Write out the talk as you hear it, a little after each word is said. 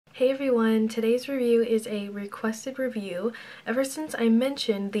Hey everyone, today's review is a requested review. Ever since I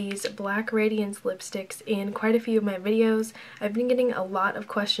mentioned these black Radiance lipsticks in quite a few of my videos, I've been getting a lot of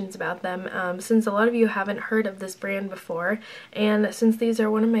questions about them since a lot of you haven't heard of this brand before, and since these are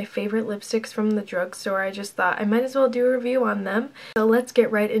one of my favorite lipsticks from the drugstore, I just thought I might as well do a review on them. So let's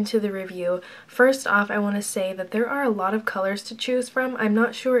get right into the review. First off, I want to say that there are a lot of colors to choose from. I'm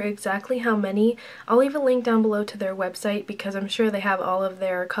not sure exactly how many. I'll leave a link down below to their website because I'm sure they have all of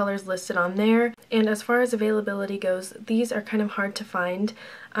their colors listed on there. And as far as availability goes, these are kind of hard to find.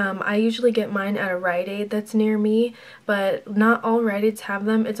 I usually get mine at a Rite Aid that's near me, but not all Rite Aids have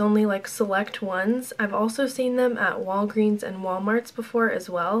them. It's only like select ones. I've also seen them at Walgreens and Walmarts before as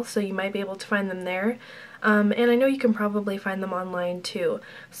well, so you might be able to find them there. And I know you can probably find them online too,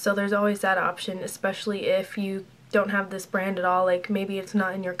 so there's always that option, especially if you don't have this brand at all, like maybe it's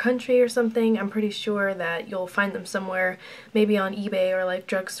not in your country or something. I'm pretty sure that you'll find them somewhere, maybe on eBay or like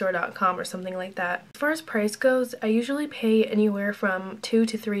drugstore.com or something like that. As far as price goes, I usually pay anywhere from $2 to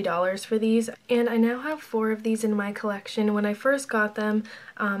 $3 for these, and I now have 4 of these in my collection. When I first got them,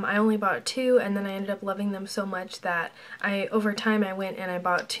 I only bought 2, and then I ended up loving them so much that over time I went and I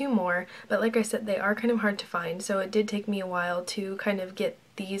bought 2 more, but like I said, they are kind of hard to find, so it did take me a while to kind of get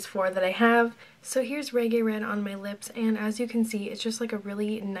these 4 that I have. So here's Reggae Red on my lips, and as you can see, it's just like a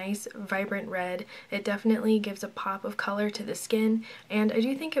really nice vibrant red. It definitely gives a pop of color to the skin, and I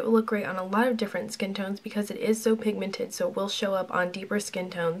do think it will look great on a lot of different skin tones because it is so pigmented, so it will show up on deeper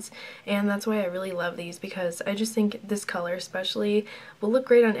skin tones, and that's why I really love these, because I just think this color especially will look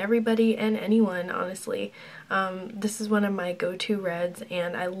great on everybody and anyone, honestly. This is one of my go-to reds,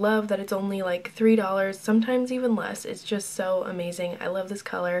 and I love that it's only like $3, sometimes even less. It's just so amazing. I love this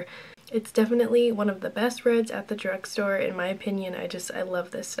color. It's definitely one of the best reds at the drugstore, in my opinion. I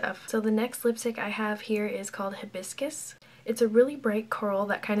love this stuff. So the next lipstick I have here is called Hibiscus. It's a really bright coral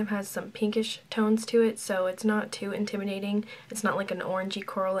that kind of has some pinkish tones to it, so it's not too intimidating. It's not like an orangey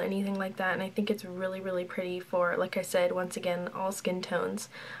coral or anything like that, and I think it's really, really pretty for, like I said, once again, all skin tones.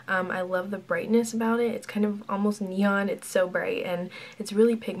 I love the brightness about it. It's kind of almost neon. It's so bright, and it's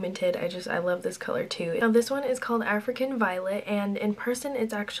really pigmented. I love this color too. Now this one is called African Violet, and in person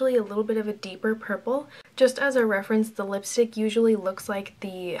it's actually a little bit of a deeper purple. Just as a reference, the lipstick usually looks like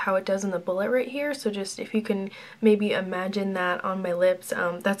how it does in the bullet right here, so just if you can maybe imagine that on my lips,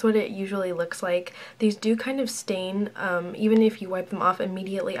 that's what it usually looks like. These do kind of stain, even if you wipe them off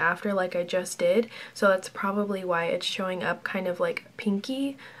immediately after like I just did, so that's probably why it's showing up kind of like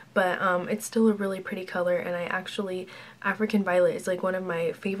pinky, but it's still a really pretty color, and African Violet is like one of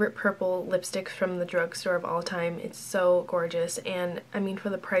my favorite purple lipsticks from the drugstore of all time. It's so gorgeous, and I mean, for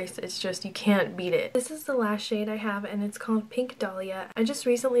the price, it's just, you can't beat it. This is the last shade I have, and it's called Pink Dahlia. I just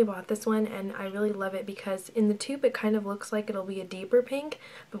recently bought this one, and I really love it because in the tube it kind of looks like it'll be a deeper pink,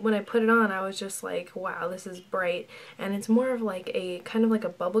 but when I put it on I was just like, wow, this is bright, and it's more of like a kind of like a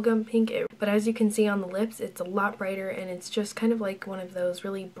bubblegum pink, but as you can see on the lips, it's a lot brighter, and it's just kind of like one of those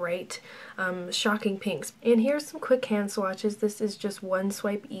really bright, shocking pinks. And here's some quick hand swatches. This is just one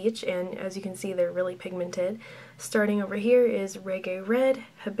swipe each, and as you can see, they're really pigmented. Starting over here is Reggae Red,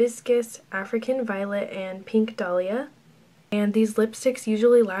 Hibiscus, African Violet, and Pink Dahlia. And these lipsticks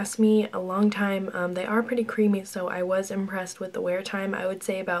usually last me a long time. They are pretty creamy, so I was impressed with the wear time. I would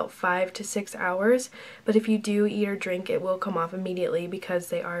say about 5 to 6 hours, but if you do eat or drink, it will come off immediately because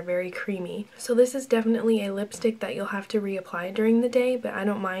they are very creamy. So this is definitely a lipstick that you'll have to reapply during the day, but I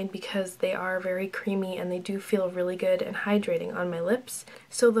don't mind because they are very creamy and they do feel really good and hydrating on my lips.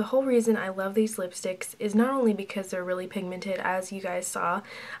 So the whole reason I love these lipsticks is not only because they're really pigmented, as you guys saw,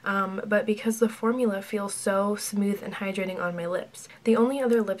 but because the formula feels so smooth and hydrating on my lips. The only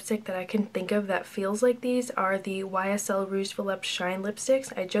other lipstick that I can think of that feels like these are the YSL Rouge Volupte Shine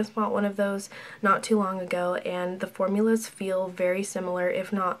lipsticks. I just bought one of those not too long ago, and the formulas feel very similar,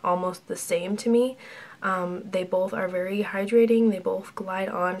 if not almost the same to me. They both are very hydrating, they both glide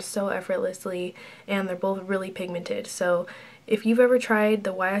on so effortlessly, and they're both really pigmented. So if you've ever tried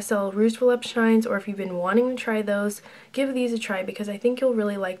the YSL Rouge Volupte Shines, or if you've been wanting to try those, give these a try because I think you'll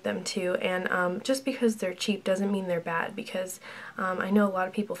really like them too. And just because they're cheap doesn't mean they're bad, because I know a lot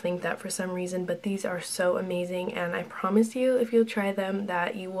of people think that for some reason, but these are so amazing, and I promise you, if you'll try them,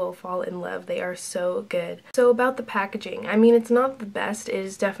 that you will fall in love. They are so good. So about the packaging, I mean, it's not the best. It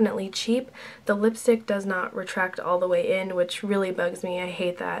is definitely cheap. The lipstick does not retract all the way in, which really bugs me. I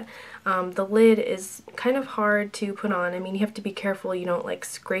hate that. The lid is kind of hard to put on. I mean, you have to be careful you don't like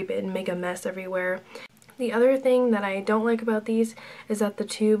scrape it and make a mess everywhere. The other thing that I don't like about these is that the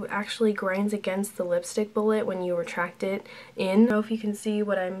tube actually grinds against the lipstick bullet when you retract it in. I don't know if you can see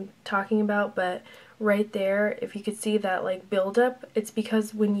what I'm talking about, but right there, if you could see that like buildup, it's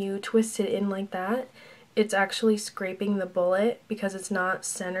because when you twist it in like that, it's actually scraping the bullet because it's not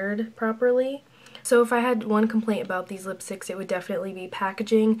centered properly. So if I had one complaint about these lipsticks, it would definitely be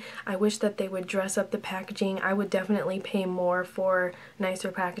packaging. I wish that they would dress up the packaging. I would definitely pay more for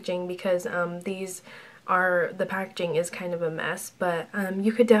nicer packaging because the packaging is kind of a mess, but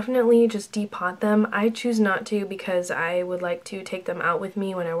you could definitely just depot them. I choose not to because I would like to take them out with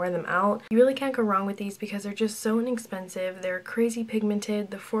me when I wear them out. You really can't go wrong with these because they're just so inexpensive. They're crazy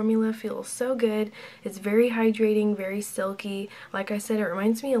pigmented. The formula feels so good. It's very hydrating, very silky. Like I said, it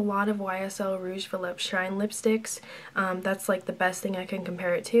reminds me a lot of YSL Rouge for Lip Shine lipsticks. That's like the best thing I can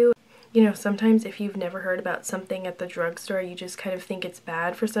compare it to. You know, sometimes if you've never heard about something at the drugstore, you just kind of think it's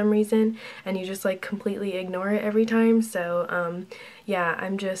bad for some reason, and you just like completely ignore it every time. So yeah,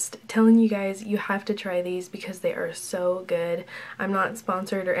 I'm just telling you guys, you have to try these because they are so good. I'm not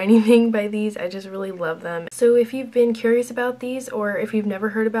sponsored or anything by these, I just really love them. So if you've been curious about these, or if you've never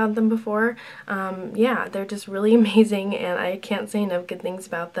heard about them before, yeah, they're just really amazing, and I can't say enough good things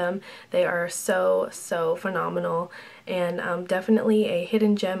about them. They are so phenomenal, and definitely a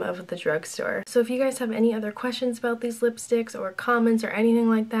hidden gem of the drugstore. So if you guys have any other questions about these lipsticks or comments or anything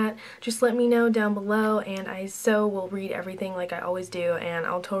like that, just let me know down below, and I will read everything like I always do, and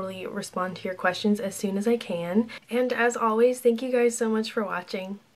I'll totally respond to your questions as soon as I can. And as always, thank you guys so much for watching.